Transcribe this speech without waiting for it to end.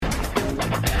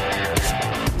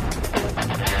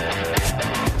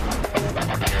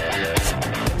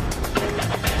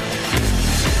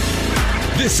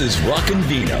This is Rockin'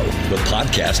 Vino, the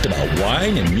podcast about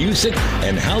wine and music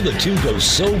and how the two go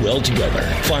so well together.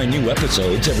 Find new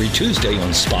episodes every Tuesday on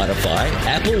Spotify,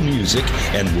 Apple Music,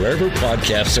 and wherever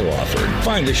podcasts are offered.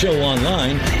 Find the show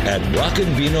online at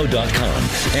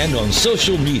rockinvino.com and on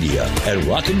social media at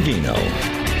Rockin' Vino.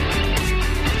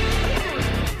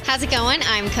 How's it going?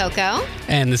 I'm Coco.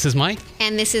 And this is Mike.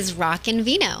 And this is Rockin'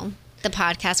 Vino, the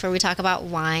podcast where we talk about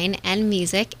wine and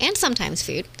music and sometimes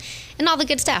food and all the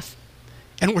good stuff.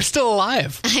 And we're still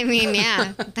alive. I mean,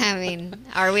 yeah.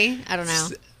 Are we? I don't know.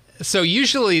 So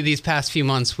usually these past few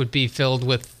months would be filled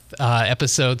with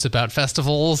episodes about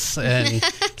festivals and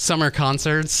summer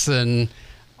concerts and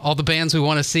all the bands we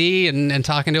want to see and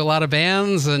talking to a lot of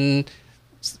bands and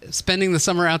spending the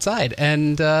summer outside.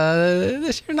 And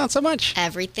this year, not so much.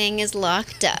 Everything is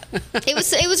locked up. It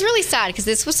was really sad because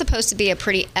this was supposed to be a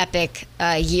pretty epic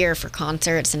year for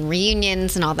concerts and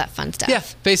reunions and all that fun stuff. Yeah,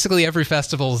 basically every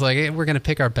festival is like, hey, we're going to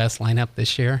pick our best lineup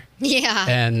this year. Yeah.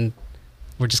 And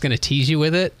we're just going to tease you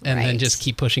with it and then Right. just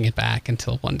keep pushing it back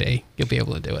until one day you'll be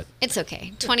able to do it. It's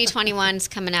okay. 2021's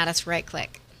coming at us right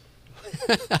quick.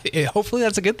 Hopefully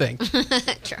that's a good thing.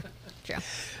 True.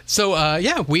 So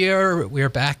we are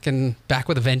back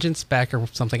with a vengeance, back or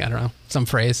something, I don't know, some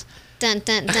phrase. Dun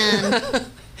dun dun.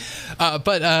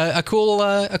 But a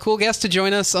cool guest to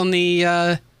join us on the.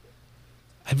 I'm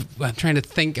trying to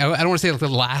think. I don't want to say like the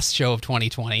last show of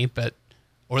 2020,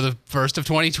 or the first of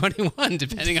 2021,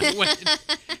 depending on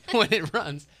when it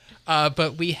runs.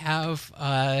 But we have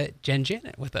Jen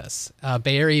Janet with us,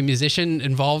 Bay Area musician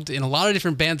involved in a lot of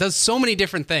different bands, does so many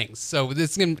different things. So I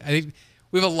think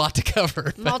we have a lot to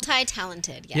cover.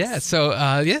 Multi-talented, yes. Yeah.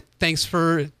 So thanks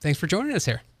for joining us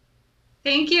here.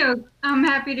 Thank you. I'm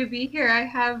happy to be here. I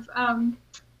have,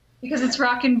 because it's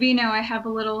Rockin' Vino, I have a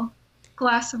little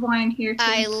glass of wine here too.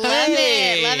 I love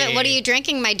it. Love it. What are you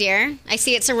drinking, my dear? I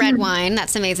see it's a red wine.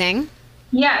 That's amazing.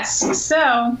 Yes.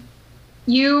 So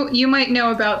you might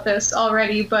know about this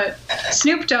already, but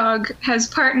Snoop Dogg has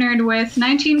partnered with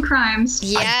 19 Crimes.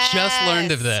 Yes. I just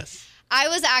learned of this.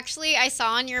 I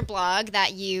saw on your blog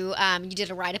that you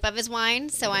did a write-up of his wine,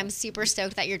 so I'm super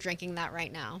stoked that you're drinking that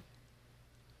right now.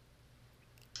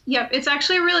 Yep, it's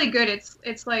actually really good. It's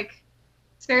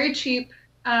very cheap,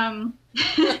 but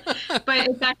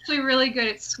it's actually really good.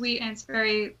 It's sweet and it's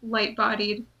very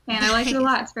light-bodied, and I like it a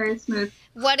lot. It's very smooth.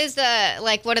 What's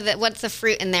the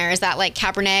fruit in there? Is that like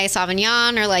Cabernet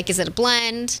Sauvignon or like is it a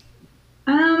blend?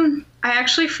 I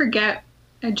actually forget.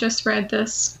 I just read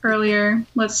this earlier.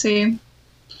 Let's see.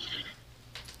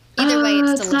 Either way,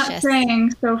 it's delicious. It's not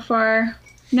saying so far.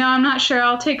 No, I'm not sure.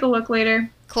 I'll take a look later.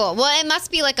 Cool. Well, it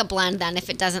must be like a blend then if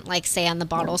it doesn't like say on the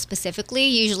bottle specifically.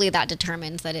 Usually that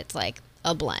determines that it's like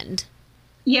a blend.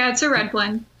 Yeah, it's a red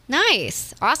blend.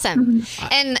 Nice. Awesome.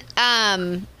 And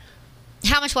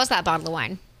how much was that bottle of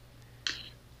wine?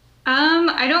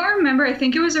 I don't remember. I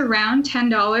think it was around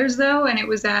 $10 though, and it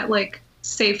was at like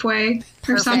Safeway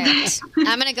or something.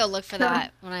 I'm gonna go look for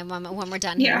that when we're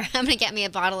done here. I'm gonna get me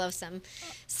a bottle of some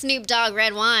Snoop Dogg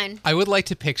red wine. I would like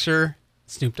to picture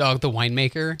Snoop Dogg, the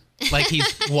winemaker, like he's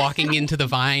walking into the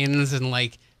vines and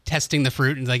like testing the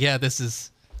fruit and like, yeah, this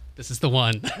is the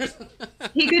one.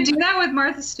 He could do that with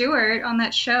Martha Stewart on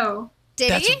that show.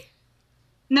 Did he?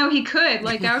 No, he could.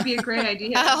 Like that would be a great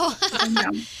idea. Oh, No,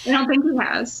 I don't think he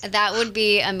has. that would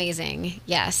be amazing.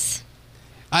 Yes.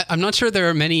 I'm not sure there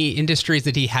are many industries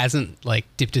that he hasn't like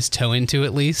dipped his toe into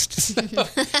at least. So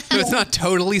it's not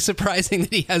totally surprising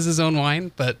that he has his own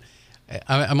wine, but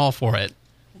I'm all for it.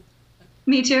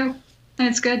 Me too, and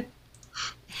it's good.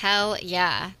 Hell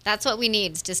yeah. That's what we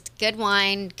need. Is just good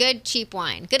wine, good cheap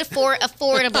wine, good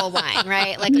affordable wine,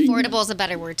 right? Like affordable is a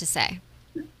better word to say.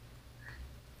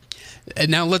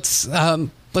 And now let's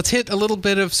hit a little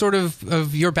bit of sort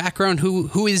of your background.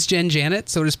 Who is Jen Janet,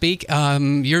 so to speak?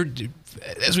 You're,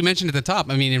 as we mentioned at the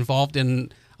top, I mean, involved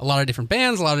in a lot of different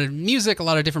bands, a lot of music, a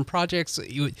lot of different projects.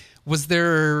 Was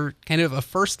there kind of a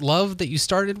first love that you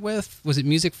started with? Was it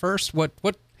music first? What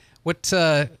was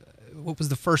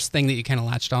the first thing that you kind of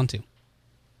latched onto?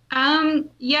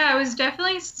 Yeah, it was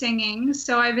definitely singing.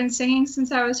 So I've been singing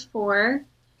since I was 4.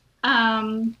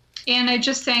 And I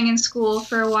just sang in school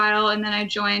for a while, and then I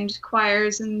joined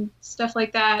choirs and stuff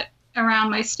like that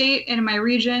around my state and in my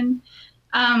region.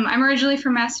 I'm originally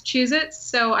from Massachusetts,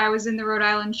 so I was in the Rhode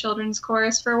Island Children's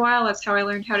Chorus for a while. That's how I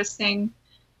learned how to sing.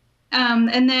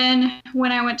 And then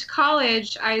when I went to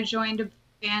college, I joined a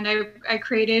band. I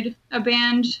created a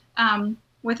band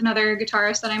with another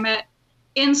guitarist that I met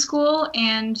in school,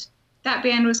 and that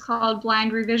band was called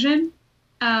Blind Revision.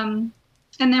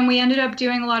 And then we ended up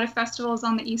doing a lot of festivals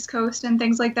on the East Coast and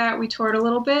things like that. We toured a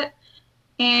little bit.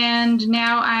 and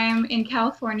now I'm in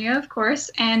California, of course,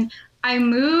 and I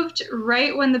moved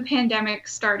right when the pandemic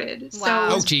started.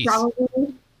 Wow. So it's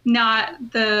probably not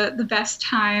the best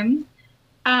time.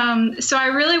 So I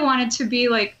really wanted to be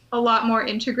like a lot more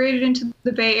integrated into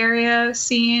the Bay Area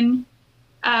scene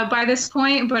by this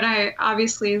point, but I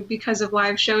obviously, because of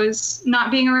live shows not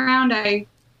being around, I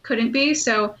couldn't be.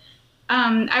 So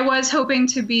I was hoping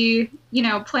to be,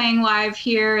 playing live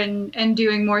here and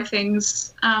doing more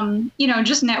things,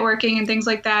 just networking and things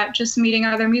like that, just meeting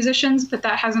other musicians, but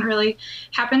that hasn't really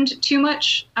happened too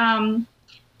much.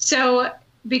 So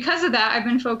because of that, I've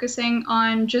been focusing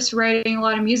on just writing a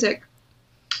lot of music.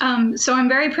 So I'm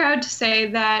very proud to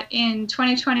say that in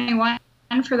 2021,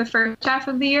 for the first half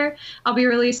of the year, I'll be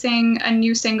releasing a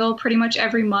new single pretty much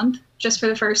every month, just for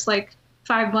the first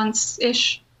 5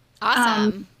 months-ish.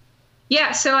 Awesome.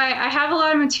 Yeah, so I have a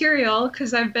lot of material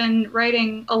because I've been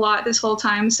writing a lot this whole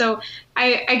time. So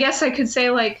I guess I could say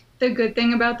the good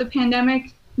thing about the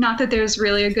pandemic, not that there's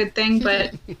really a good thing,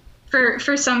 but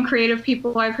for some creative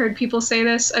people, I've heard people say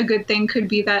this, a good thing could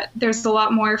be that there's a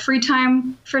lot more free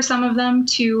time for some of them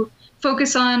to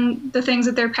focus on the things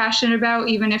that they're passionate about,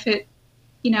 even if it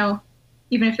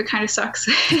kind of sucks.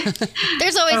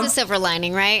 There's always a silver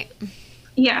lining, right?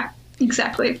 Yeah,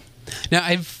 exactly. Now,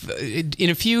 in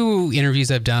a few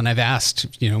interviews I've done, I've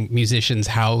asked, musicians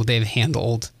how they've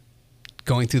handled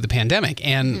going through the pandemic.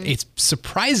 And it's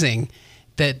surprising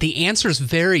that the answers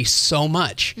vary so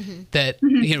much that,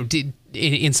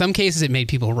 in some cases it made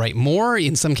people write more.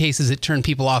 In some cases it turned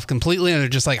people off completely. And they're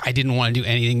just like, I didn't want to do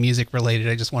anything music related.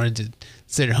 I just wanted to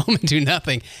sit at home and do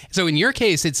nothing. So in your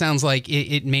case, it sounds like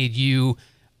it made you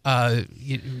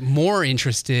more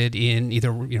interested in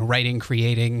either, writing,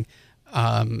 creating,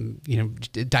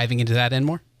 diving into that end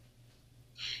more?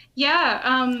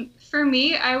 Yeah. For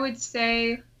me, I would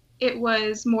say it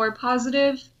was more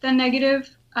positive than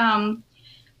negative.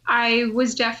 I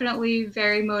was definitely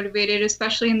very motivated,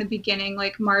 especially in the beginning,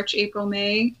 like March, April,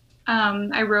 May.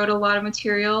 I wrote a lot of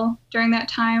material during that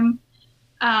time.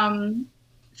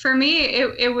 For me,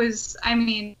 it was,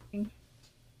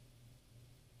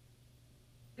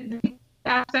 the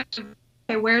aspect of,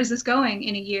 okay, where is this going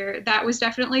in a year? That was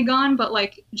definitely gone, but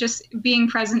just being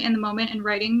present in the moment and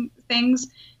writing things,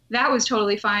 that was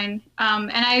totally fine.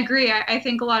 And I agree. I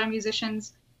think a lot of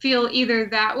musicians feel either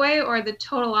that way or the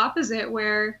total opposite,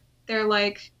 where they're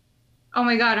like, oh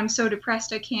my God, I'm so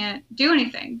depressed I can't do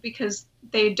anything, because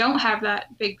they don't have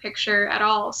that big picture at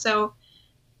all. So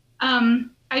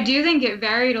I do think it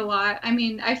varied a lot.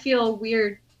 I feel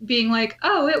weird being like,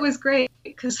 oh, it was great,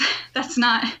 because that's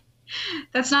not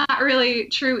really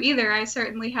true either. I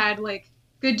certainly had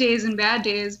good days and bad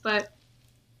days, but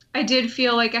I did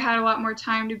feel like I had a lot more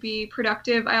time to be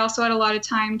productive. I also had a lot of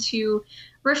time to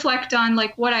reflect on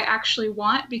what I actually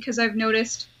want, because I've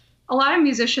noticed a lot of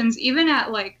musicians, even at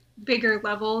bigger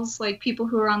levels, people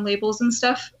who are on labels and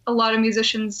stuff, a lot of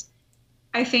musicians,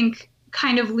 I think,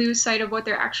 kind of lose sight of what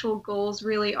their actual goals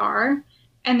really are.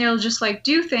 And they'll just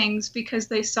do things because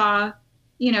they saw,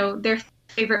 their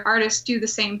favorite artists do the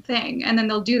same thing. And then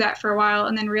they'll do that for a while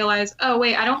and then realize, oh,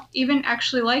 wait, I don't even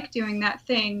actually like doing that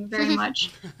thing very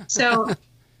much. So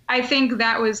I think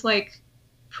that was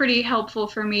pretty helpful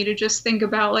for me to just think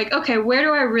about okay, where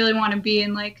do I really want to be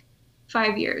in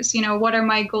 5 years? What are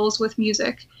my goals with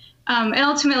music? And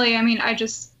ultimately, I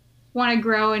just want to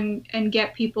grow and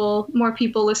get more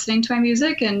people listening to my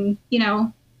music. And,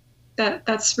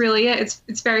 that's really it.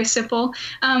 It's very simple.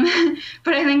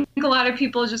 But I think a lot of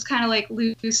people just kind of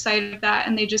lose sight of that,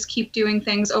 and they just keep doing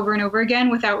things over and over again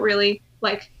without really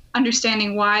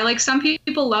understanding why. Some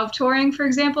people love touring, for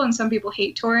example, and some people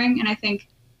hate touring. And I think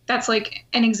that's an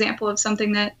example of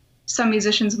something that some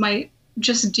musicians might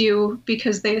just do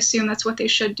because they assume that's what they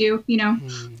should do,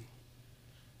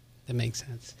 That makes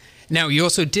sense. Now, you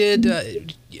also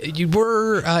did, you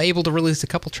were able to release a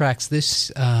couple tracks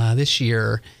this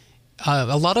year.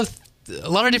 A lot of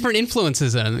different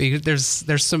influences in it.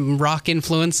 There's some rock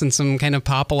influence and some kind of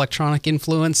pop electronic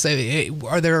influence.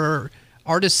 Are there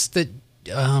artists that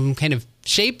kind of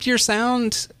shaped your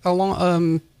sound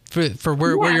along for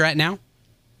where you're at now?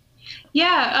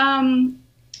 Yeah,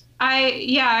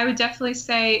 I would definitely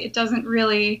say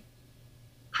it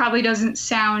probably doesn't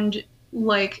sound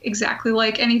exactly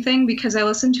like anything, because I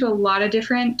listen to a lot of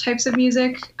different types of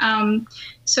music.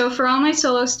 So for all my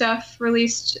solo stuff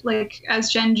released as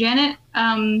Jen Janet,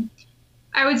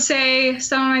 I would say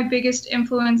some of my biggest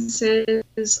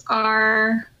influences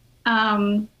are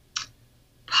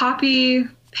Poppy,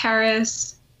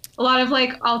 Paris, a lot of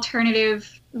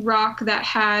alternative rock that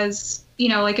has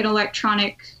an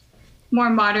electronic more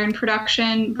modern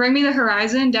production. Bring Me the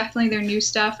Horizon, definitely their new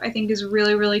stuff, I think is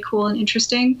really, really cool and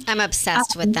interesting. I'm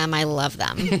obsessed with them. I love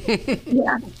them.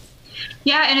 Yeah.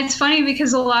 Yeah, and it's funny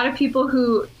because a lot of people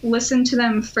who listen to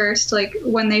them first, like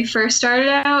when they first started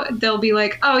out, they'll be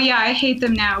like, oh yeah, I hate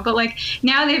them now. But like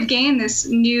now they've gained this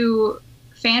new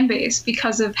fan base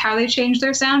because of how they changed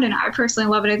their sound, and I personally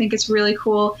love it. I think it's really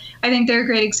cool. I think they're a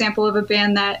great example of a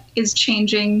band that is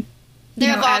changing.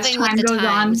 They're evolving with the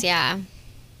times, yeah.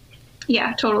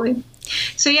 Yeah, totally.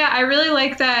 So yeah, I really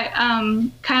like that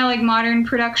kind of like modern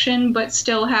production, but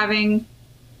still having,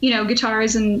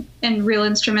 guitars and real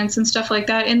instruments and stuff like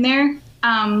that in there.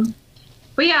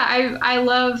 But yeah, I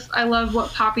love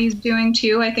what Poppy's doing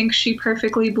too. I think she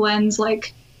perfectly blends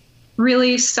like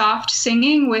really soft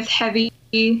singing with heavy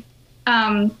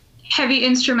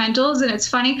instrumentals. And it's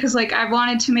funny because like I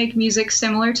wanted to make music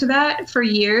similar to that for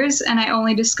years, and I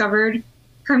only discovered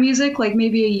her music like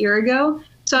maybe a year ago.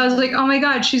 So I was like, oh my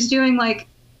God, she's doing like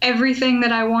everything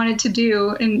that I wanted to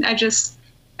do. And I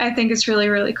think it's really,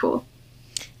 really cool.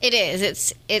 It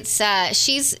is.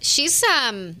 She's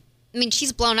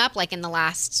blown up like in the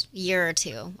last year or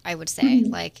two, I would say,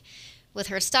 like with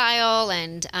her style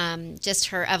and just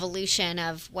her evolution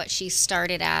of what she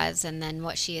started as and then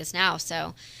what she is now.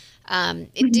 So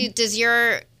does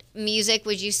your music,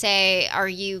 would you say, are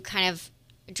you kind of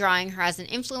drawing her as an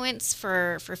influence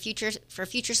for future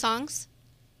songs?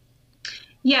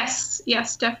 Yes,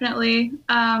 definitely.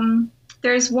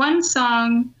 There's one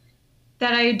song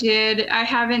that I did. I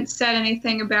haven't said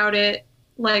anything about it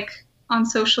like on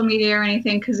social media or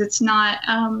anything because it's not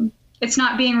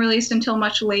being released until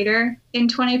much later in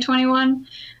 2021.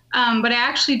 But I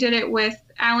actually did it with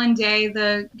Alan Day,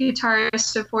 the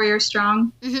guitarist of 4 Year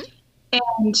Strong. Mm-hmm.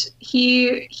 And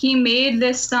he made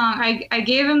this song. I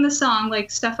gave him the song, like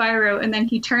stuff I wrote, and then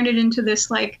he turned it into this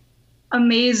like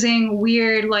amazing,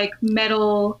 weird, like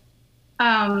metal,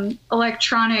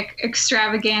 electronic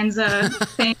extravaganza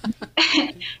thing.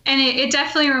 And it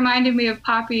definitely reminded me of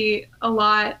Poppy a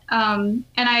lot. And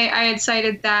I had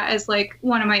cited that as like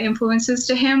one of my influences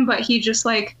to him, but he just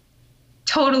like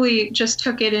totally just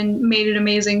took it and made it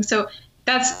amazing. So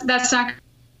that's not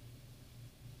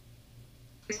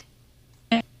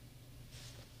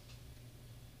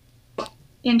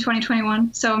in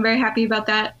 2021. So I'm very happy about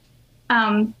that.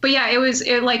 But yeah,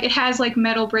 it has like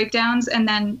metal breakdowns and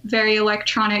then very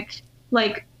electronic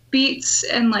like beats,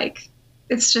 and like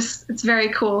it's very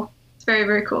cool. It's very,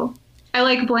 very cool. I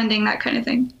like blending that kind of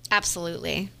thing.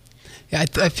 Absolutely. Yeah,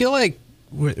 I feel like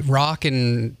rock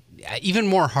and even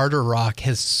more harder rock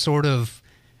has sort of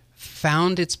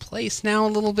found its place now a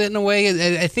little bit in a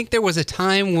way. I think there was a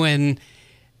time when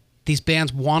these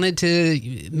bands wanted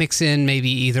to mix in maybe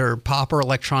either pop or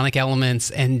electronic elements,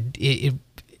 and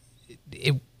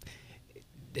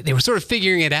they were sort of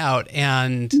figuring it out.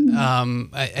 And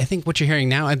I think what you're hearing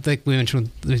now, I think we mentioned,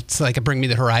 it's like a Bring Me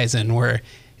the Horizon, where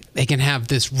they can have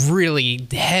this really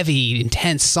heavy,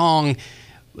 intense song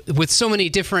with so many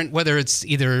different, whether it's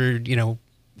either,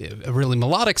 a really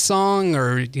melodic song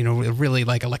or, a really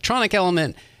like electronic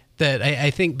element, that I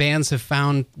think bands have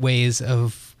found ways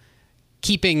of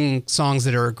keeping songs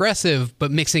that are aggressive, but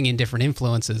mixing in different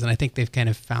influences. And I think they've kind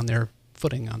of found their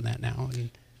footing on that now. And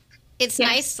it's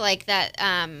nice, like that,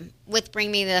 with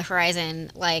Bring Me the Horizon.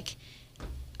 Like,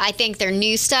 I think their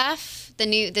new stuff,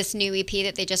 this new EP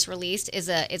that they just released, is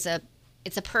a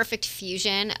perfect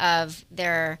fusion of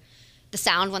the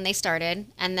sound when they started,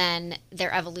 and then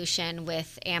their evolution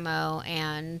with Ammo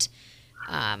and,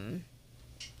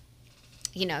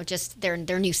 just their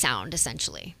new sound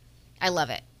essentially. I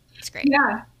love it. It's great.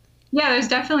 Yeah, there's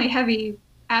definitely heavy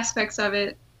aspects of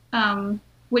it,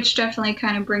 which definitely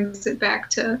kind of brings it back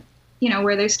to,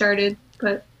 where they started.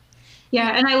 But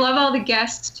yeah, and I love all the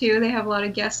guests too. They have a lot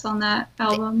of guests on that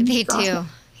album. They do. Awesome.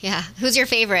 Yeah. Who's your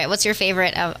favorite? What's your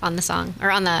favorite on the song or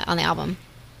on the album?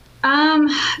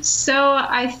 So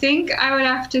I think I would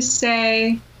have to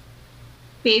say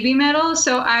Baby Metal.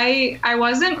 So I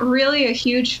wasn't really a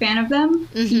huge fan of them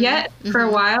yet for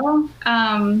a while.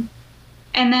 And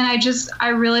then I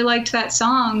really liked that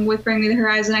song with Bring Me the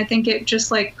Horizon. I think it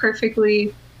just like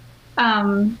perfectly,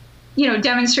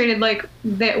 demonstrated like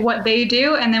what they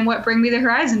do and then what Bring Me the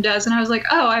Horizon does. And I was like,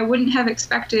 oh, I wouldn't have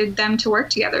expected them to work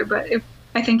together, but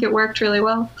I think it worked really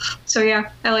well. So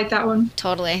yeah, I like that one.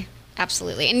 Totally.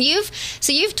 Absolutely. And you've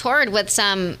toured with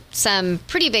some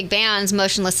pretty big bands,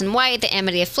 Motionless in White, The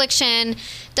Amity Affliction,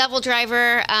 Double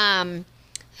Driver,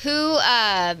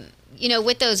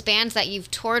 with those bands that you've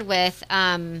toured with,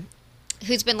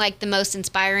 who's been like the most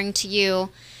inspiring to you?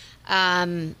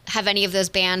 Have any of those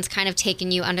bands kind of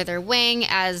taken you under their wing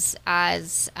as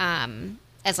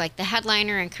as like the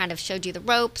headliner and kind of showed you the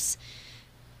ropes?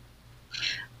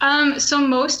 So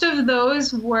most of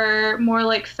those were more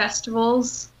like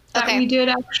festivals that we did,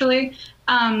 actually.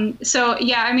 So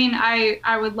yeah, I mean,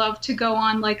 I would love to go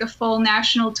on like a full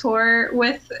national tour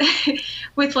with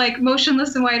with like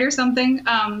Motionless in White or something.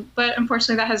 But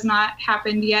unfortunately that has not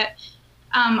happened yet.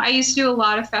 I used to do a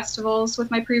lot of festivals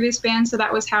with my previous band, so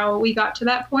that was how we got to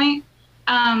that point.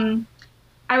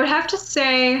 I would have to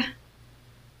say,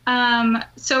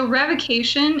 so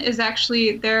Revocation is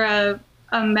actually, they're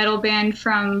a metal band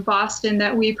from Boston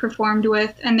that we performed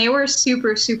with, and they were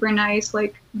super, super nice,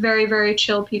 like very, very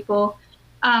chill people.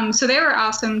 So they were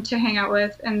awesome to hang out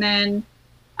with. And then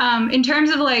in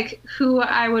terms of like who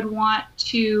I would want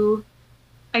to,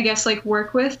 I guess, like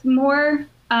work with more,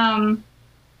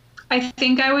 I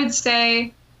think I would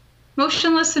say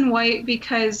Motionless in White,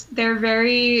 because they're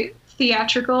very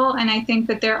theatrical, and I think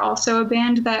that they're also a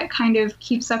band that kind of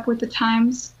keeps up with the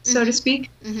times, so to speak.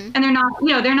 And they're not,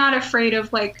 they're not afraid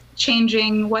of like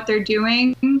changing what they're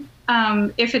doing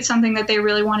if it's something that they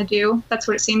really want to do. That's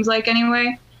what it seems like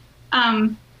anyway.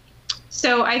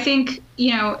 So I think,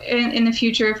 in the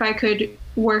future, if I could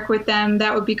work with them,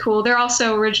 that would be cool. They're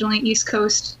also originally East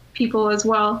Coast people as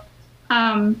well.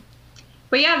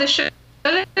 But yeah, the show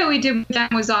that we did with them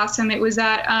was awesome. It was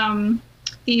at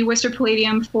the Worcester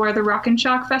Palladium for the Rock and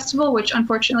Shock Festival, which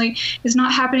unfortunately is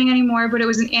not happening anymore, but it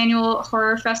was an annual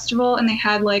horror festival, and they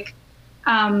had like,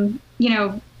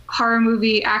 horror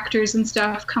movie actors and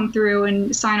stuff come through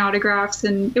and sign autographs,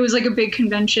 and it was like a big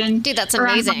convention. Dude, that's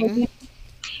amazing.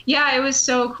 Yeah, it was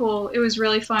so cool. It was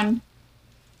really fun.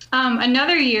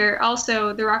 Another year,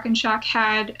 also, the Rock and Shock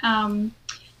had,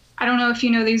 I don't know if you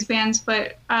know these bands,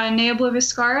 but Ne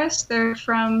Obliviscaris, they're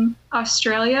from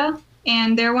Australia,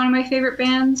 and they're one of my favorite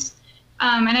bands.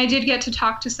 And I did get to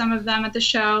talk to some of them at the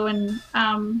show,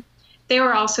 and they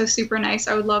were also super nice.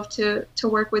 I would love to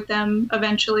work with them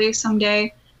eventually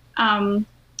someday.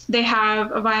 They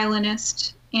have a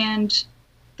violinist, and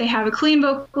they have a clean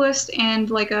vocalist and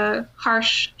like a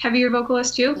harsh, heavier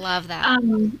vocalist too. Love that.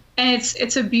 And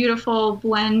it's a beautiful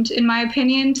blend, in my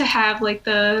opinion, to have like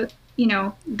the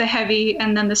heavy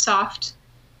and then the soft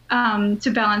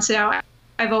to balance it out.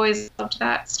 I've always loved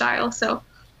that style. So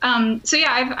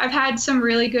yeah, I've had some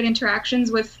really good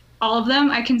interactions with all of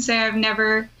them. I can say I've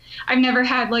never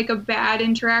had like a bad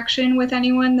interaction with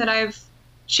anyone that I've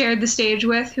shared the stage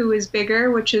with who is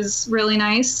bigger, which is really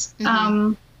nice.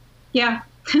 Yeah.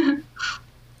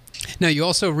 Now, you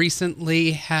also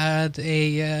recently had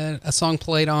a song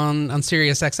played on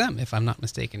Sirius XM, if I'm not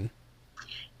mistaken.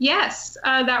 Yes,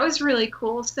 that was really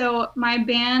cool. So my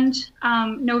band,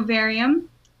 Novarium,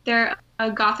 they're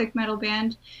a gothic metal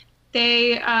band.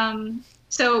 They,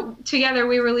 so together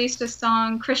we released a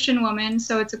song, Christian Woman.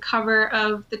 So it's a cover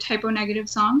of the Typo Negative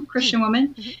song, Christian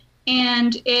Woman.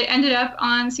 And it ended up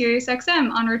on Sirius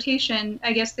XM on rotation.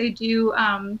 I guess they do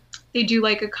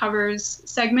like a covers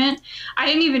segment. I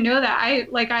didn't even know that. I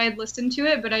had listened to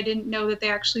it, but I didn't know that they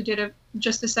actually did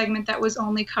just a segment that was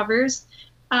only covers.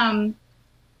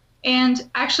 And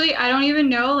actually, I don't even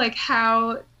know like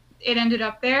how it ended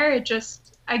up there.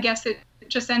 I guess it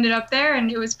just ended up there,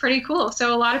 and it was pretty cool.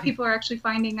 So a lot of people are actually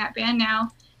finding that band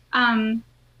now.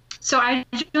 So I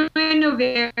joined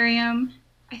Novarium.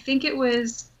 I think it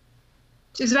was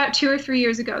about 2 or 3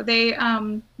 years ago.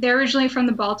 They're originally from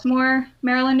the Baltimore,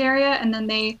 Maryland area, and then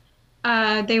they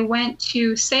went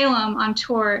to Salem on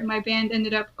tour, and my band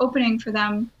ended up opening for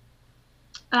them.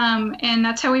 And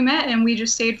that's how we met, and we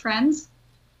just stayed friends.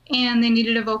 And they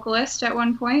needed a vocalist at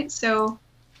one point, so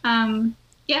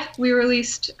yeah, we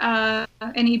released an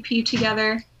EP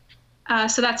together.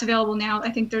 So that's available now.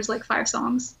 I think there's like 5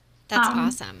 songs. That's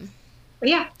awesome. But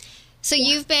yeah. So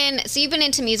you've been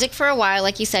into music for a while,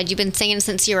 like you said. You've been singing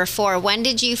since you were 4. When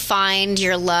did you find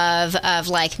your love of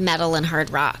like metal and hard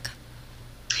rock?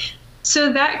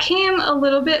 So that came a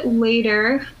little bit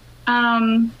later.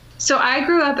 So I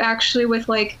grew up actually with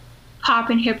like pop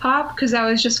and hip hop, because that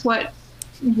was just what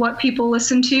people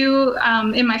listened to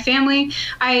in my family.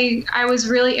 I was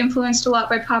really influenced a lot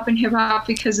by pop and hip hop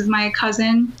because of my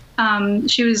cousin.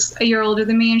 She was a year older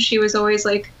than me, and she was always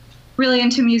like really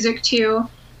into music too.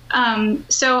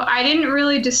 So I didn't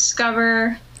really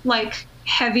discover like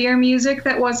heavier music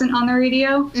that wasn't on the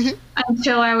radio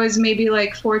until I was maybe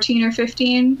like 14 or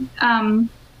 15. And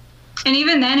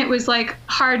even then it was like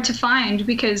hard to find,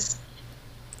 because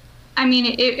I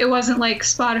mean, it wasn't like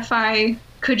Spotify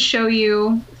could show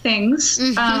you things.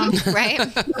 Right.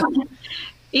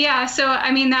 Yeah. So,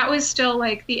 I mean, that was still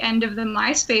like the end of the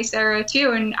MySpace era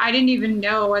too. And I didn't even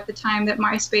know at the time that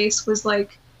MySpace was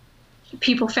like,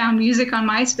 people found music on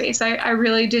MySpace. I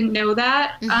really didn't know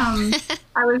that.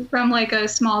 I was from like a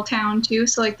small town too,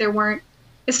 so like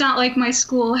it's not like my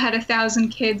school had 1,000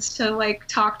 kids to like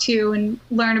talk to and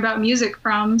learn about music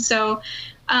from. So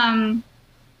I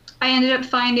ended up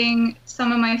finding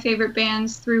some of my favorite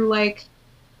bands through like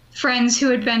friends who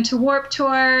had been to Warped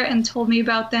Tour and told me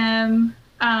about them.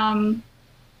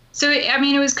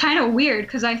 It was kind of weird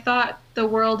because I thought the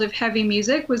world of heavy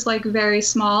music was like very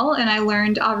small, and I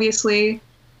learned obviously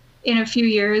in a few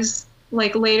years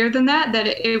like later than that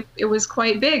it was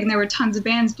quite big and there were tons of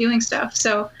bands doing stuff.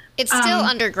 So it's still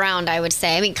underground, I would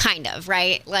say. I mean, kind of,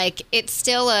 right? Like it's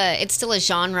still a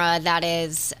genre that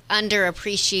is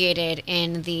underappreciated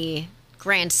in the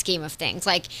grand scheme of things.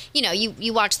 Like, you know,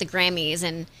 you watch the Grammys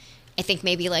and I think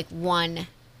maybe like one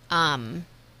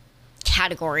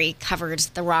category covers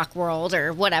the rock world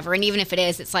or whatever, and even if it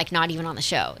is, it's like not even on the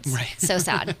show. It's right. So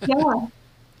sad.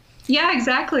 Yeah,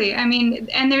 exactly. I mean,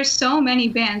 and there's so many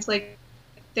bands like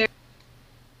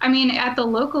at the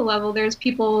local level, there's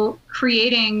people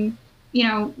creating, you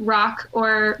know, rock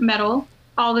or metal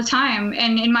all the time.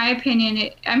 And in my opinion,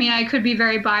 I could be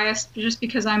very biased just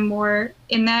because I'm more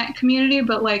in that community,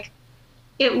 but like,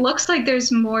 it looks like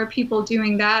there's more people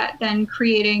doing that than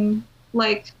creating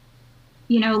like,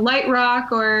 you know, light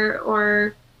rock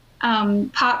or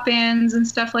pop bands and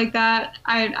stuff like that.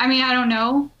 I don't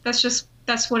know.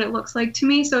 That's what it looks like to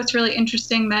me. So it's really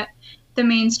interesting that the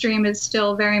mainstream is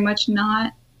still very much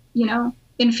not, you know,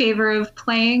 in favor of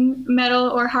playing metal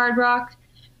or hard rock.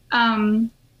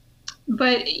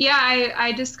 But yeah,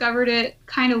 I discovered it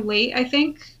kind of late, I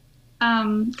think,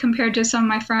 compared to some of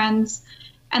my friends.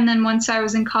 And then once I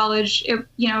was in college, it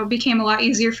became a lot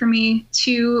easier for me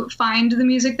to find the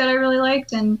music that I really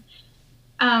liked. And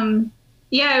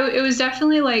it was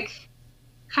definitely like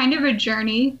kind of a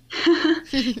journey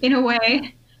in a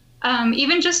way.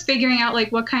 Even just figuring out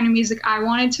like what kind of music I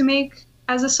wanted to make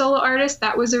as a solo artist,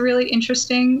 that was a really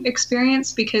interesting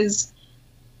experience because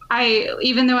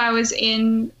even though I was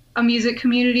in a music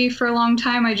community for a long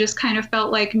time, I just kind of felt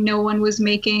like no one was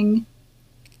making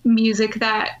music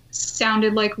that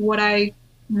sounded like what I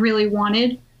really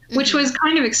wanted, which was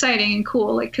kind of exciting and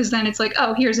cool. Like, cause then it's like,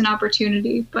 oh, here's an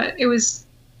opportunity, but it was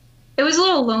a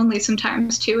little lonely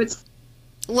sometimes too. It's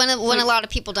when a lot of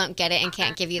people don't get it and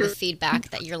can't give you the feedback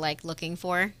that you're like looking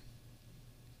for.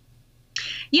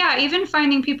 Yeah, even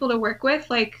finding people to work with,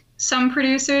 like some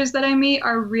producers that I meet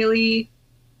are really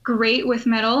great with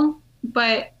metal,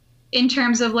 but in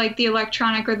terms of like the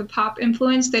electronic or the pop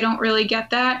influence, they don't really get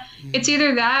that. It's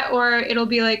either that or it'll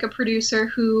be like a producer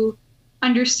who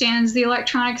understands the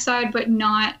electronic side, but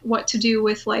not what to do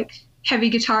with like heavy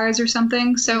guitars or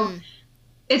something. So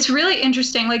it's really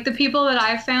interesting. Like the people that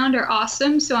I've found are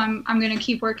awesome. So I'm going to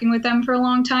keep working with them for a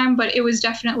long time, but it was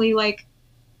definitely like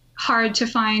hard to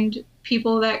find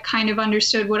people that kind of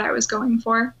understood what I was going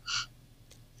for.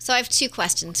 So I have two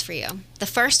questions for you. The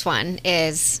first one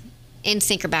is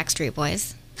NSYNC or Backstreet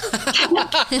Boys?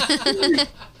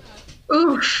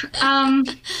 Oof.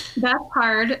 That's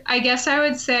hard. I guess I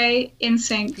would say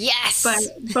NSYNC. Yes.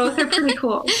 But both are pretty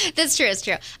cool. That's true. It's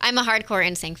true. I'm a hardcore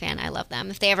NSYNC fan. I love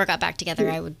them. If they ever got back together,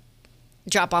 I would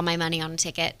drop all my money on a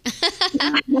ticket.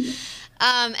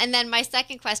 And then my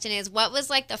second question is, what was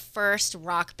like the first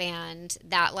rock band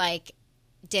that like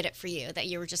did it for you, that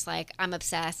you were just like, I'm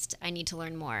obsessed, I need to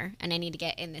learn more, and I need to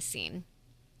get in this scene?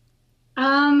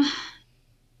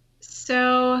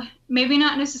 So maybe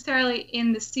not necessarily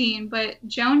in the scene, but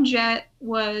Joan Jett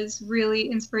was really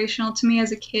inspirational to me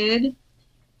as a kid,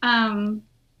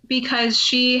 because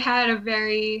she has a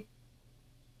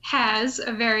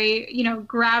very, you know,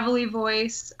 gravelly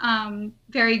voice,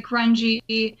 very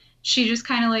grungy. She just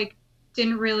kind of like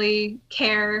didn't really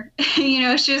care, you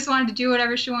know, she just wanted to do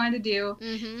whatever she wanted to do.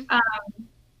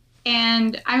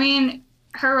 And I mean,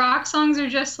 her rock songs are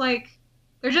just like,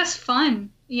 they're just fun,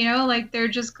 you know, like they're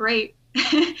just great.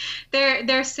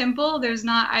 They're simple. There's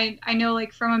not, I know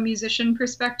like from a musician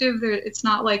perspective, it's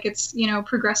not like it's, you know,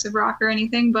 progressive rock or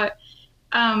anything, but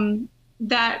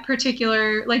that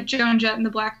particular, like Joan Jett and the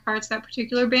Blackhearts, that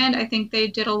particular band, I think they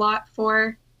did a lot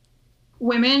for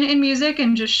women in music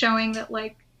and just showing that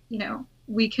like, you know,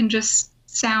 we can just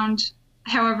sound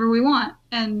however we want.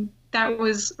 And that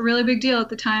was a really big deal at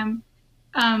the time.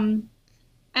 And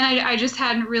I just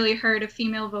hadn't really heard a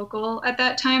female vocal at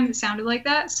that time that sounded like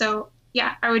that. So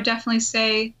yeah, I would definitely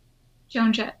say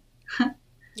Joan Jett.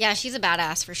 Yeah, she's a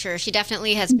badass for sure. She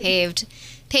definitely has paved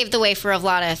the way for a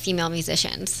lot of female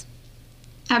musicians.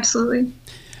 Absolutely.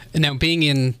 And now, being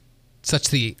in such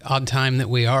the odd time that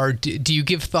we are, do you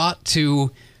give thought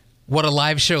to what a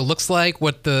live show looks like,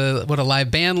 what a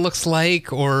live band looks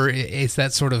like, or is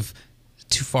that sort of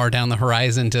too far down the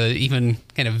horizon to even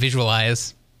kind of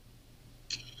visualize?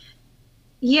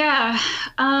 Yeah,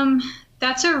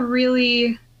 that's a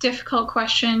really difficult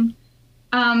question.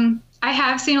 I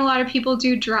have seen a lot of people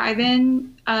do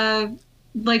drive-in,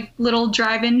 like little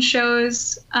drive-in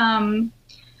shows.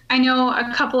 I know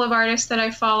a couple of artists that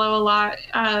I follow a lot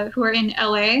who are in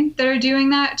LA that are doing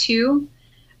that too.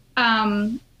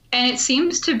 And it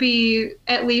seems to be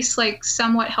at least like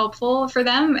somewhat helpful for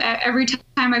them. Every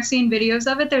time I've seen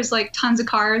videos of it, there's like tons of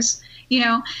cars, you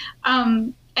know.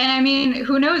 And I mean,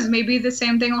 who knows? Maybe the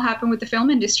same thing will happen with the film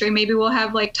industry. Maybe we'll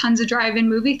have like tons of drive-in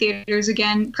movie theaters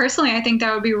again. Personally, I think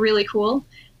that would be really cool.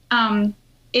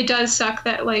 It does suck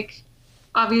that like,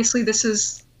 obviously this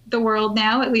is the world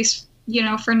now, at least, you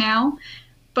know, for now.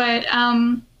 But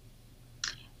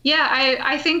yeah,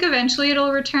 I think eventually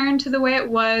it'll return to the way it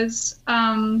was.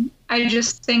 I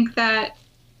just think that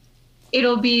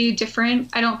it'll be different.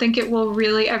 I don't think it will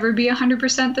really ever be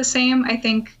 100% the same. I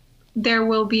think there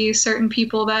will be certain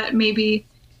people that maybe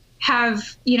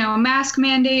have, you know, mask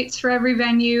mandates for every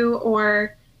venue,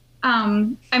 or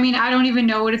I mean, I don't even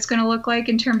know what it's going to look like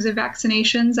in terms of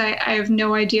vaccinations. I have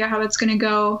no idea how it's going to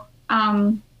go.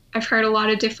 I've heard a lot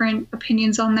of different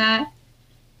opinions on that.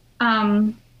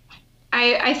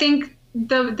 I think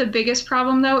the biggest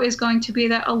problem, though, is going to be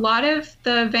that a lot of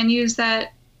the venues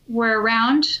that were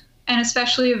around, and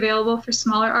especially available for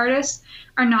smaller artists,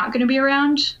 are not going to be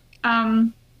around.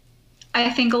 I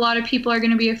think a lot of people are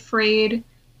going to be afraid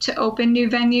to open new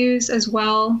venues as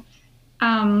well.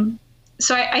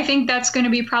 So I think that's going to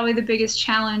be probably the biggest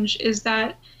challenge, is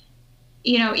that,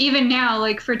 you know, even now,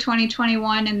 like for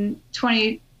 2021 and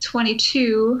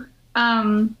 2022,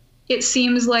 it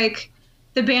seems like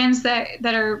the bands that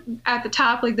are at the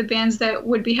top, like the bands that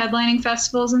would be headlining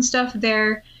festivals and stuff,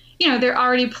 they're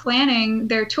already planning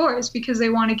their tours because they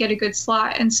want to get a good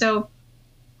slot. And so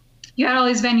you had all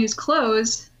these venues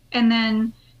closed, and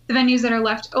then the venues that are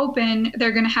left open,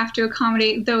 they're going to have to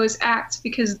accommodate those acts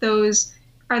because those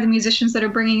are the musicians that are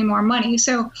bringing in more money.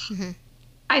 So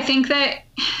I think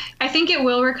it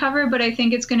will recover, but I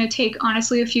think it's going to take,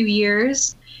 honestly, a few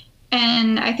years.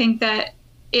 And I think that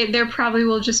there probably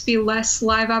will just be less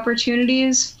live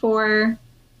opportunities for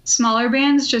smaller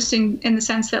bands, just in the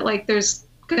sense that like there's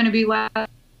going to be less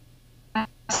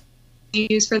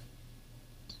use for.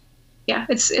 Yeah,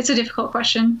 it's a difficult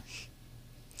question.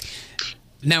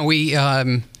 Now we,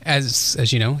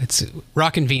 as you know, it's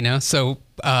Rockin' Vino, so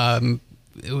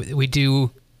we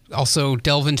do also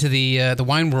delve into the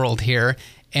wine world here,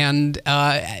 and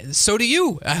so do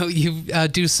you. You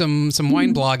do some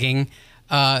wine blogging,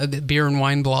 beer and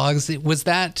wine blogs. Was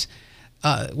that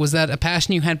a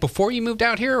passion you had before you moved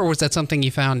out here, or was that something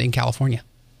you found in California?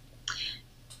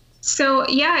 So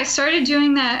yeah, I started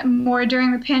doing that more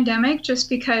during the pandemic, just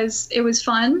because it was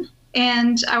fun.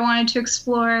 And I wanted to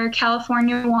explore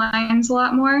California wines a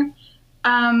lot more.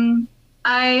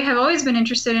 I have always been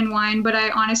interested in wine, but I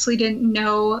honestly didn't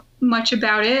know much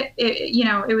about it.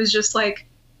 It was just like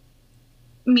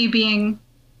me being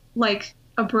like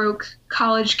a broke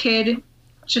college kid,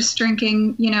 just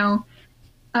drinking,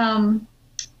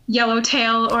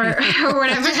 Yellowtail or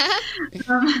whatever.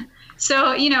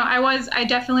 So, I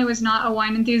definitely was not a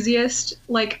wine enthusiast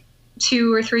like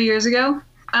 2 or 3 years ago.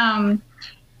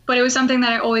 But it was something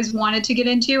that I always wanted to get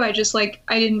into. I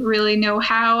didn't really know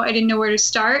how. I didn't know where to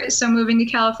start. So moving to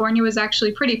California was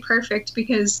actually pretty perfect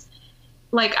because,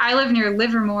 like, I live near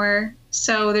Livermore,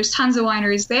 so there's tons of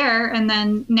wineries there, and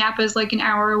then Napa's like an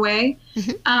hour away.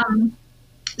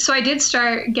 So I did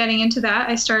start getting into that.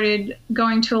 I started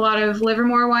going to a lot of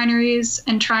Livermore wineries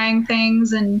and trying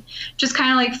things and just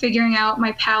kind of like figuring out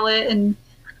my palate and,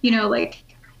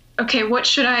 okay, what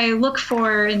should I look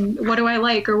for and what do I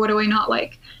like or what do I not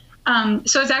like?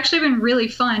 So it's actually been really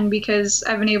fun because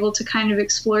I've been able to kind of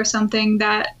explore something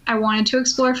that I wanted to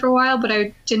explore for a while, but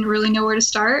I didn't really know where to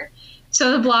start.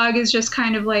 So the blog is just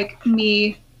kind of like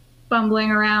me bumbling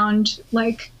around,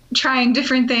 like trying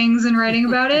different things and writing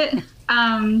about it.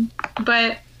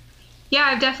 But yeah,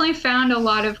 I've definitely found a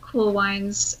lot of cool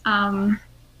wines around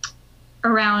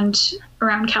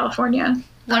California.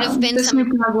 What have been this new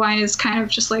blog wine is kind of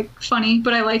just like funny,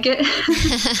 but I like it.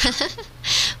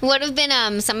 What have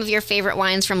been some of your favorite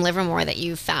wines from Livermore that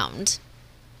you've found?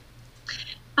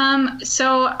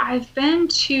 So I've been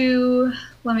to,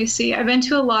 I've been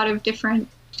to a lot of different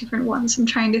ones. I'm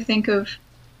trying to think of.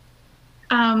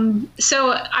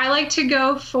 So I like to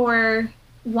go for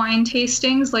wine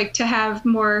tastings, like to have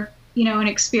more, an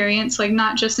experience, like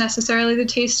not just necessarily the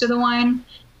taste of the wine.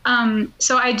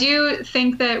 So I do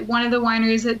think that one of the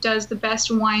wineries that does the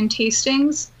best wine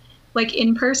tastings, like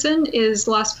in person, is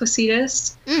Las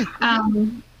Positas,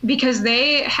 because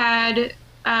they had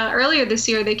earlier this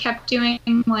year they kept doing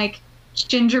like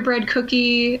gingerbread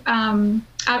cookie.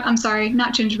 I'm sorry,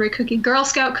 not gingerbread cookie. Girl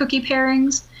Scout cookie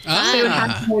pairings. So they would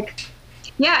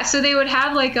have so they would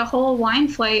have like a whole wine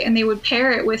flight, and they would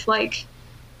pair it with like,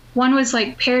 one was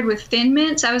like paired with Thin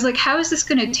Mints. I was like, how is this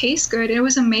going to taste good? It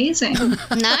was amazing.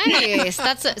 Nice.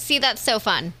 That's so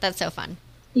fun. That's so fun.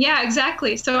 Yeah,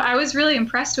 exactly. So I was really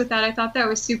impressed with that. I thought that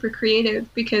was super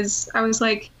creative, because I was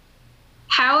like,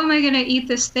 how am I going to eat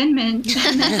this Thin Mint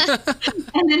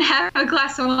and then have a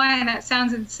glass of wine? That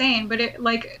sounds insane. But it,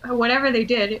 like, whatever they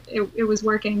did, it was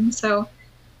working. So,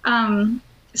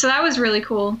 so that was really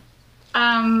cool.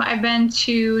 I've been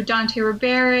to Dante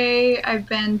Ribere. I've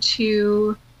been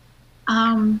to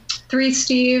Three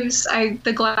Steves.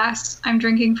 The glass I'm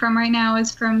drinking from right now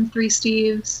is from Three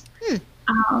Steves.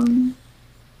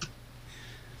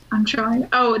 I'm trying.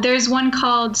 Oh, there's one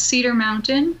called Cedar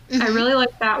Mountain. I really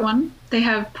like that one. They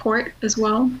have port as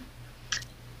well.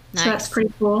 Nice. So that's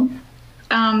pretty cool.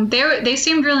 They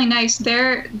seemed really nice.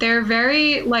 They're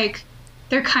very like,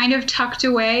 they're kind of tucked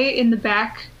away in the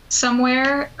back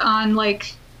somewhere on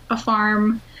like a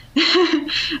farm.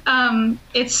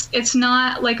 It's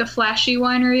not like a flashy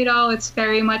winery at all. It's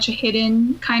very much a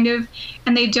hidden kind of,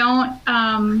 and they don't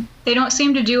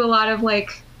seem to do a lot of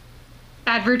like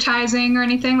advertising or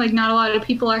anything. Like, not a lot of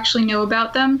people actually know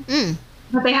about them.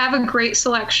 But they have a great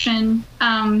selection.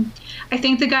 I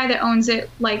think the guy that owns it,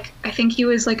 like, I think he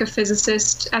was like a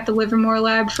physicist at the Livermore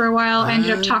lab for a while. I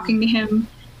ended up talking to him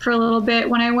for a little bit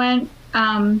when I went.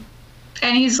 And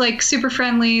he's like super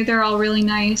friendly. They're all really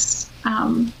nice.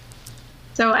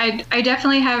 So I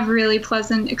definitely have really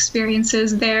pleasant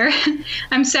experiences there.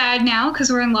 I'm sad now because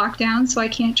we're in lockdown, so I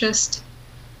can't just.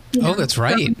 Oh, that's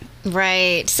right.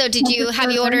 Right. So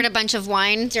have you ordered a bunch of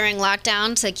wine during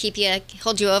lockdown to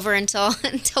hold you over until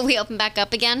we open back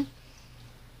up again?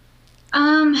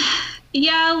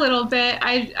 Yeah, a little bit.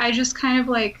 I just kind of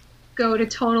like go to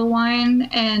Total Wine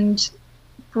and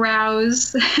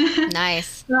browse.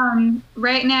 Nice.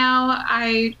 Right now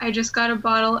I just got a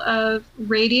bottle of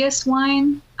Radius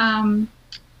wine.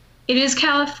 It is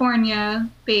California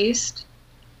based.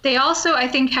 They also, I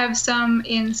think, have some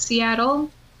in Seattle.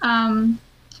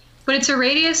 But it's a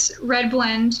Radius red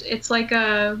blend. It's like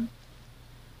a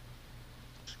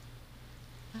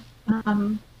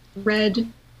red.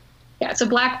 Yeah, it's a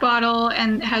black bottle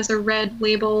and it has a red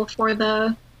label for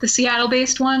the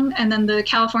Seattle-based one, and then the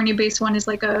California-based one is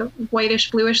like a whitish,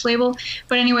 bluish label.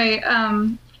 But anyway,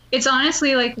 it's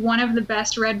honestly like one of the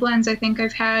best red blends I think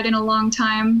I've had in a long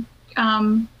time.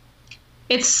 I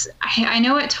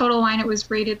know at Total Wine it was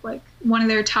rated like one of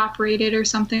their top rated or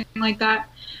something like that.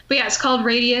 But yeah, it's called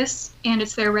Radius, and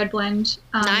it's their red blend.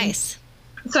 Nice.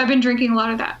 So I've been drinking a lot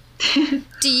of that.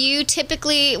 Do you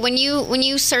typically, when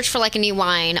you search for like a new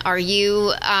wine, are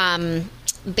you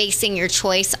basing your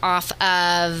choice off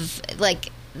of like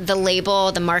the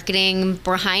label, the marketing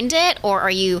behind it, or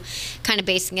are you kind of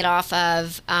basing it off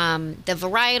of the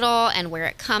varietal and where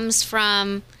it comes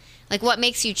from? Like, what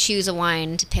makes you choose a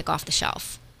wine to pick off the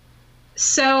shelf?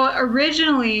 So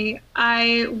originally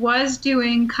I was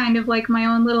doing kind of like my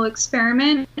own little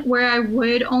experiment where I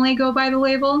would only go by the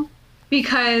label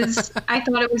because I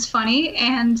thought it was funny.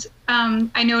 And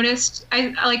I noticed,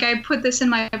 I put this in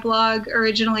my blog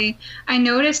originally, I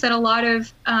noticed that a lot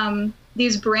of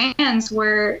these brands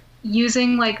were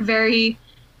using like very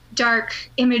dark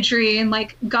imagery and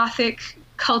like Gothic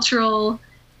cultural,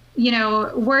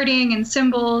 wording and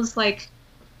symbols. Like,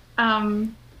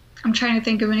 I'm trying to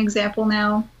think of an example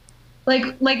now.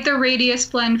 Like the Radius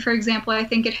blend, for example, I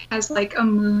think it has like a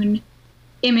moon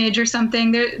image or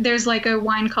something. There's like a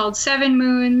wine called Seven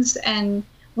Moons and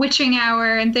Witching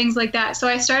Hour and things like that. So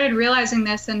I started realizing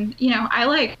this, and I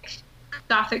like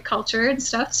Gothic culture and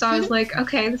stuff. So I was like,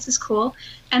 okay, this is cool.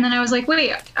 And then I was like,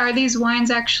 wait, are these wines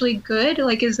actually good?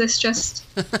 Like, is this just,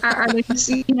 are they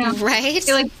just, right?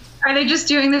 Like, are they just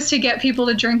doing this to get people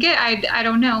to drink it? I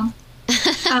don't know.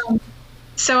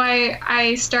 So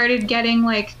I started getting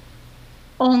like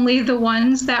only the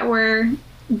ones that were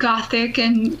Gothic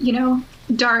and,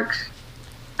 dark.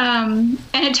 And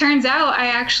it turns out I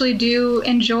actually do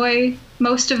enjoy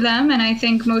most of them, and I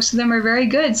think most of them are very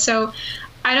good. So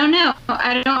I don't know.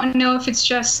 I don't know if it's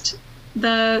just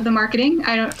the marketing.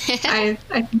 I think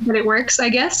that it works, I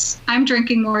guess. I'm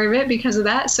drinking more of it because of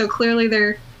that. So clearly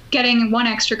they're getting one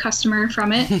extra customer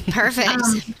from it.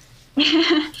 Perfect.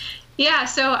 Yeah,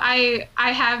 so I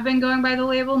have been going by the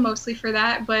label mostly for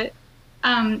that, but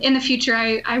in the future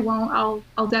I won't.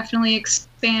 I'll definitely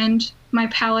expand my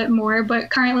palette more, but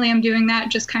currently I'm doing that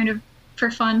just kind of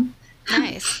for fun.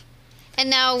 Nice. And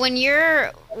now when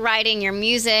you're writing your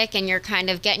music and you're kind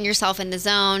of getting yourself in the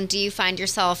zone, do you find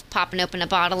yourself popping open a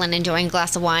bottle and enjoying a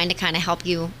glass of wine to kind of help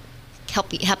you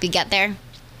get there?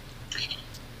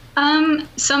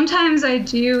 Sometimes I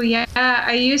do. Yeah.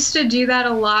 I used to do that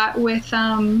a lot with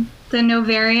the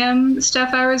Novarium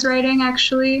stuff I was writing,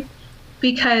 actually,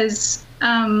 because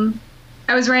I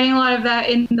was writing a lot of that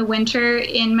in the winter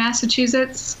in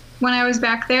Massachusetts when I was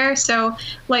back there. So,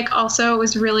 like, also it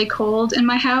was really cold in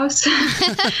my house. So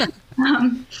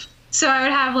I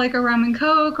would have like a rum and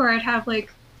coke, or I'd have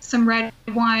like some red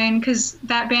wine, because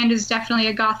that band is definitely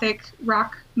a gothic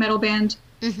rock metal band.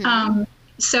 Mm-hmm.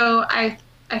 So I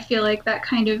feel like that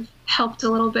kind of helped a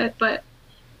little bit. But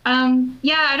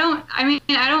yeah, I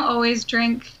don't always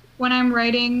drink when I'm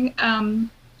writing.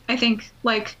 I think,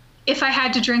 like, if I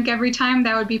had to drink every time,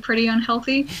 that would be pretty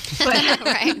unhealthy. But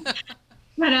right.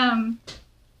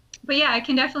 But yeah, it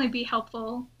can definitely be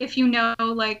helpful if you know,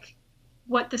 like,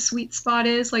 what the sweet spot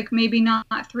is. Like, maybe not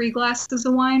 3 glasses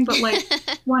of wine, but like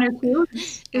 1 or 2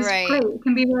 is right. Great. It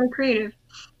can be very creative.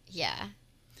 Yeah.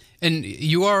 And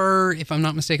you are, if I'm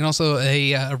not mistaken, also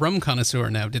a rum connoisseur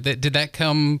now. Did that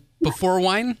come before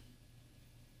wine?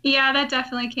 Yeah, that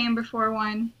definitely came before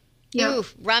wine. Yep. Ooh,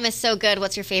 rum is so good.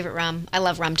 What's your favorite rum? I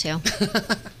love rum too.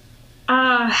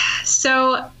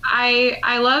 So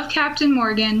I love Captain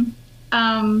Morgan.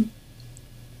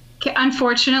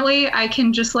 Unfortunately, I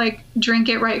can just like drink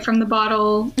it right from the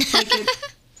bottle, like it's,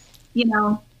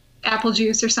 apple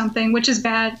juice or something, which is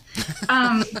bad.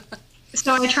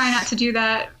 So I try not to do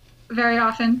that very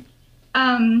often.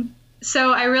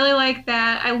 So I really like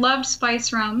that. I loved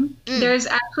spice rum. There's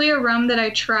actually a rum that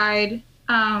I tried.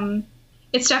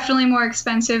 It's definitely more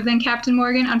expensive than Captain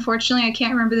Morgan. Unfortunately, I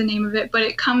can't remember the name of it, but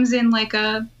it comes in like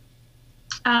a,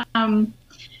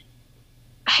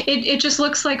 it just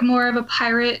looks like more of a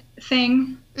pirate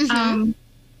thing. Mm-hmm.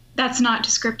 That's not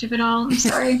descriptive at all. I'm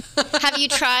sorry. Have you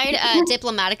tried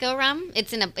Diplomatico rum?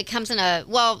 It comes in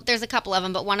there's a couple of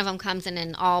them, but one of them comes in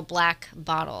an all black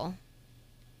bottle.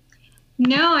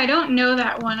 No, I don't know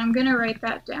that one. I'm going to write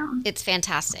that down. It's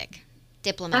fantastic.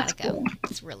 Diplomatico. Cool.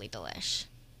 It's really delish.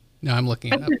 No, I'm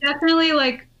looking it up. Definitely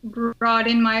like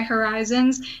broaden my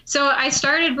horizons. So I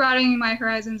started broadening my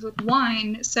horizons with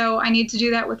wine, so I need to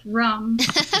do that with rum.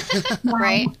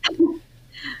 Right.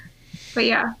 But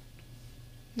yeah.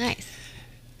 Nice.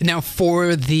 Now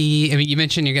you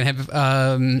mentioned you're going to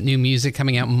have new music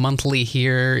coming out monthly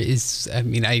here.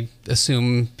 I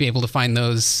assume be able to find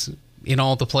those in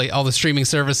all the streaming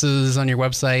services on your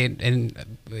website and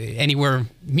anywhere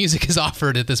music is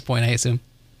offered at this point, I assume.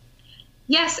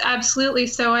 Yes, absolutely.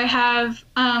 So I have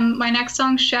my next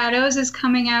song, Shadows, is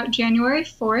coming out January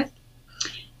 4th.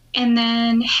 And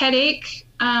then Headache,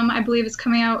 I believe is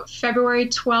coming out February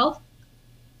 12th.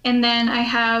 And then I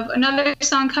have another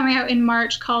song coming out in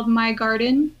March called My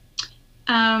Garden.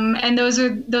 And those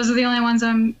are the only ones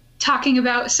I'm talking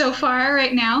about so far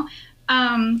right now.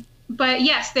 But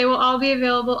yes, they will all be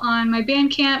available on my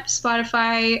Bandcamp,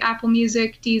 Spotify, Apple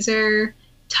Music, Deezer,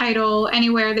 Tidal,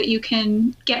 anywhere that you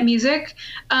can get music.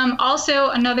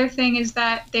 Also, another thing is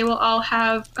that they will all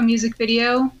have a music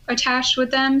video attached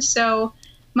with them. So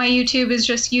my YouTube is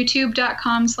just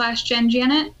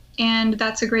youtube.com/JenJanet, and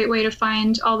that's a great way to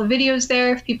find all the videos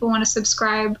there if people want to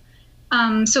subscribe.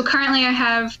 So currently I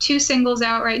have 2 singles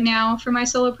out right now for my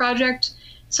solo project.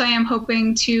 So I am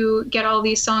hoping to get all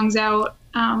these songs out,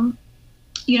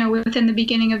 within the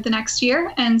beginning of the next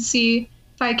year, and see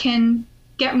if I can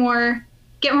get more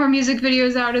music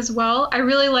videos out as well. I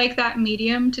really like that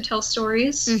medium to tell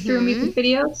stories through a music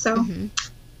video, so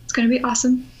it's going to be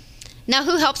awesome. Now,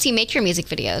 who helps you make your music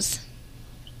videos?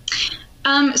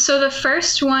 So the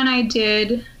first one I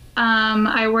did,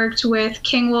 I worked with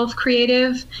King Wolf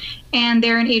Creative, and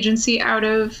they're an agency out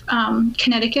of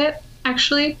Connecticut,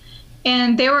 actually,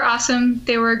 and they were awesome.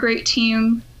 They were a great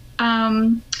team.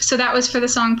 So that was for the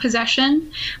song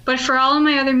Possession. But for all of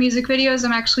my other music videos,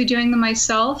 I'm actually doing them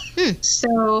myself.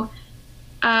 So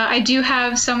I do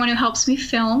have someone who helps me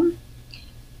film.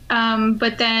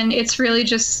 But then it's really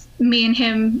just me and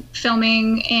him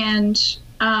filming, and,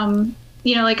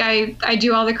 I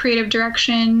do all the creative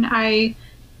direction. I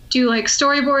do like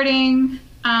storyboarding.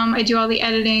 I do all the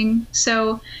editing.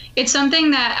 So it's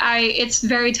something that it's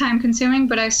very time consuming,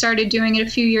 but I started doing it a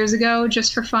few years ago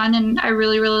just for fun, and I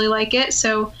really, really like it.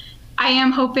 So I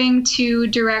am hoping to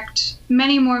direct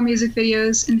many more music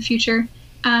videos in the future.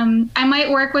 I might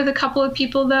work with a couple of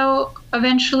people though,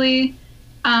 eventually.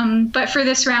 But for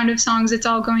this round of songs, it's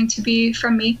all going to be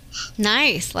from me.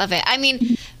 Nice. Love it. I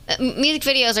mean, music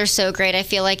videos are so great. I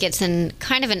feel like it's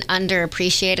kind of an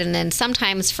underappreciated and then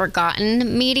sometimes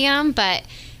forgotten medium, but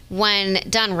when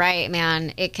done right,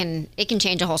 man, it can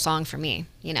change a whole song for me,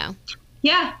 you know?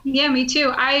 Yeah, me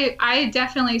too. I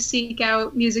definitely seek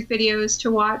out music videos to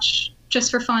watch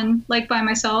just for fun, like by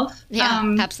myself.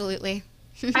 Yeah, absolutely.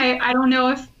 I don't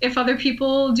know if other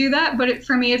people do that, but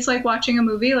for me, it's like watching a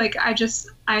movie. Like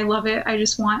I love it. I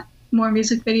just want more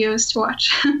music videos to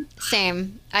watch.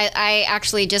 Same. I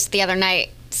actually just the other night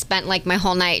spent like my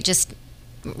whole night just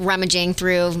rummaging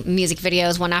through music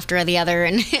videos one after the other,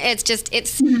 and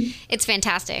it's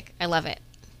fantastic. I love it.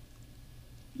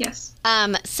 Yes.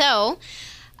 So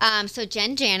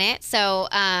Jen Janet. So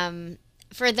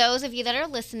for those of you that are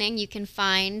listening, you can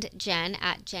find Jen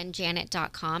at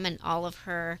jenjanet.com and all of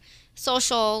her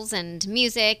socials and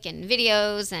music and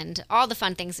videos and all the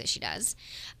fun things that she does.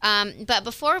 But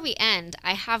before we end,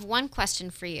 I have one question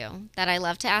for you that I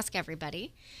love to ask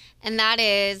everybody, and that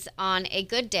is, on a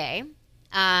good day,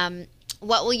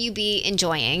 what will you be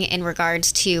enjoying in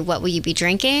regards to what will you be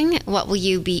drinking, what will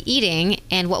you be eating,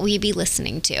 and what will you be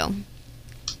listening to?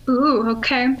 Ooh,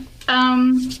 okay.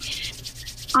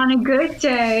 On a good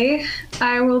day,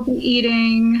 I will be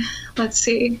eating, let's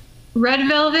see, red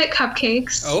velvet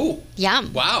cupcakes. Oh.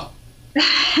 Yum. Wow.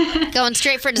 Going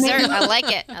straight for dessert. I like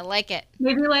it. I like it.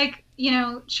 Maybe like,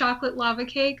 chocolate lava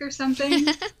cake or something.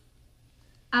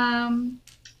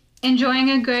 Enjoying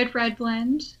a good red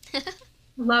blend.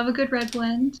 Love a good red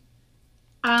blend.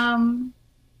 And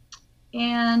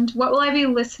what will I be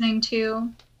listening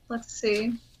to? Let's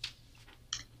see.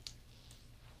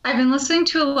 I've been listening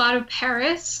to a lot of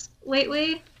Paris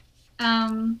lately.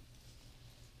 Probably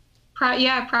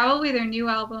their new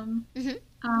album.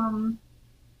 Mm-hmm.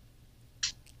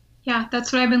 Yeah,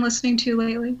 that's what I've been listening to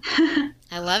lately.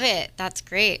 I love it. That's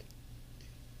great.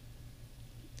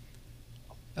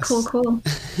 Cool.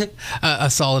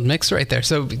 A solid mix right there.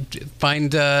 So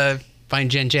find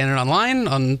Jen Janet online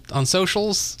on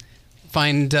socials.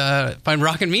 Find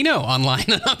Rockin' Mino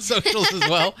online on socials as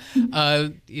well.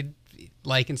 You'd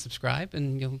like and subscribe,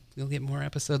 and you'll get more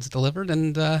episodes delivered,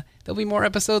 and there'll be more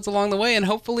episodes along the way, and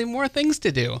hopefully more things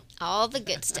to do. All the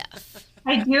good stuff.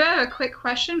 I do have a quick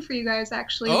question for you guys,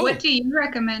 actually. Oh. What do you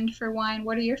recommend for wine?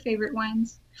 What are your favorite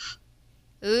wines?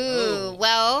 Ooh,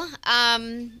 well,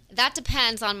 that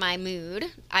depends on my mood.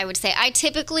 I would say I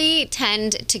typically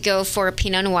tend to go for a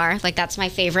Pinot Noir. Like, that's my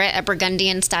favorite, a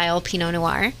Burgundian style Pinot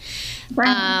Noir.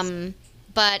 Nice.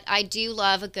 But I do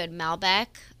love a good Malbec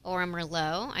or a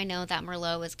Merlot. I know that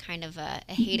Merlot is kind of a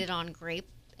hated on grape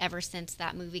ever since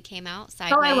that movie came out,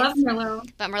 Sideways. Oh, I love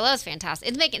Merlot. But Merlot's fantastic.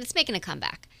 It's making a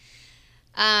comeback.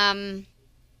 And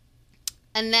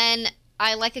then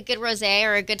I like a good rosé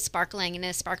or a good sparkling, and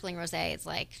a sparkling rosé is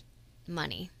like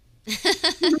money.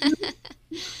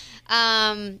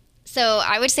 So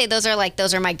I would say those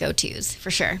are my go-tos for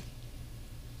sure.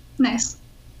 Nice.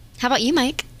 How about you,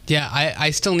 Mike? Yeah,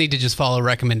 I still need to just follow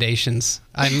recommendations.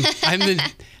 I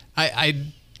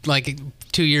like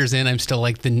 2 years in, I'm still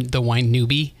like the wine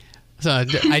newbie. So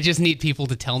I just need people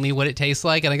to tell me what it tastes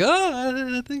like, and I go,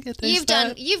 oh, I think it tastes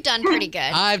You've done pretty good.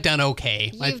 I've done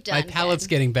okay. My palate's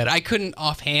getting better. I couldn't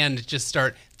offhand just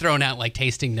start throwing out like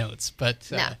tasting notes, but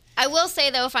no. I will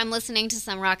say though, if I'm listening to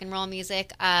some rock and roll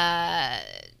music, I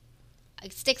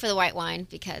stick for the white wine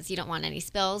because you don't want any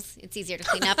spills. It's easier to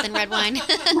clean up than red wine.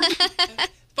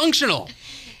 Functional.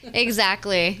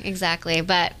 Exactly.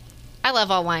 But I love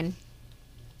all wine.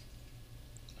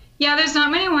 Yeah, there's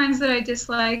not many wines that I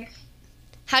dislike.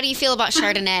 How do you feel about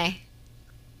Chardonnay?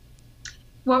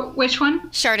 Which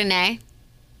one? Chardonnay.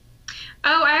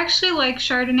 Oh, I actually like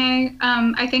Chardonnay.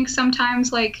 I think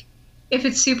sometimes, like, if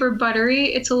it's super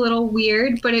buttery, it's a little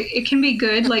weird, but it can be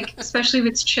good, like, especially if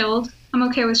it's chilled. I'm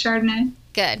okay with Chardonnay.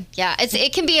 Good. Yeah,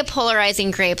 it can be a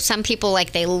polarizing grape. Some people,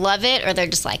 like, they love it, or they're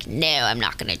just like, no, I'm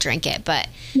not going to drink it. But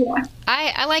yeah,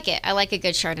 I like it. I like a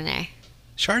good Chardonnay.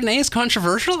 Chardonnay is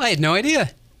controversial? I had no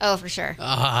idea. Oh, for sure.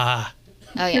 Ah.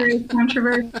 Oh, yeah. Very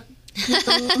controversial.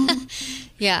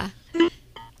 Yeah.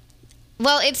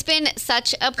 Well, it's been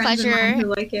such a Friends of mine pleasure. who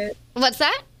like it. What's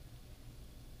that?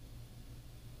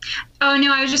 Oh,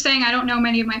 no, I was just saying I don't know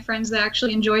many of my friends that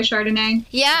actually enjoy Chardonnay.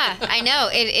 Yeah, I know.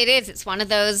 It is. It's one of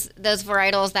those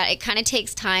varietals that it kind of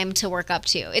takes time to work up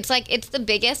to. It's the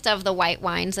biggest of the white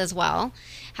wines as well.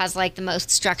 Has like the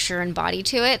most structure and body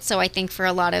to it. So I think for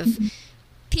a lot of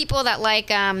people that like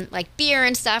beer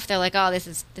and stuff, they're like, oh,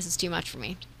 this is too much for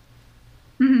me.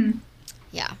 Mm-hmm.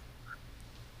 Yeah.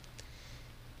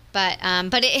 But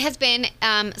it has been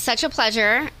such a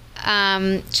pleasure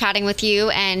chatting with you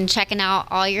and checking out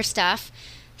all your stuff.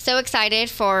 So excited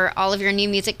for all of your new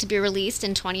music to be released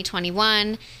in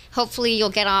 2021. Hopefully you'll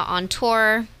get on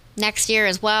tour next year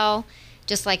as well.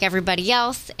 just like everybody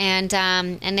else. And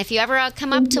if you ever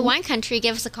come up to Wine Country,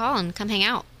 give us a call and come hang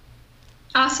out.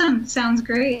 Awesome. Sounds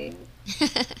great.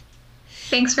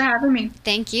 Thanks for having me.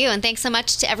 Thank you. And thanks so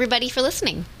much to everybody for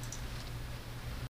listening.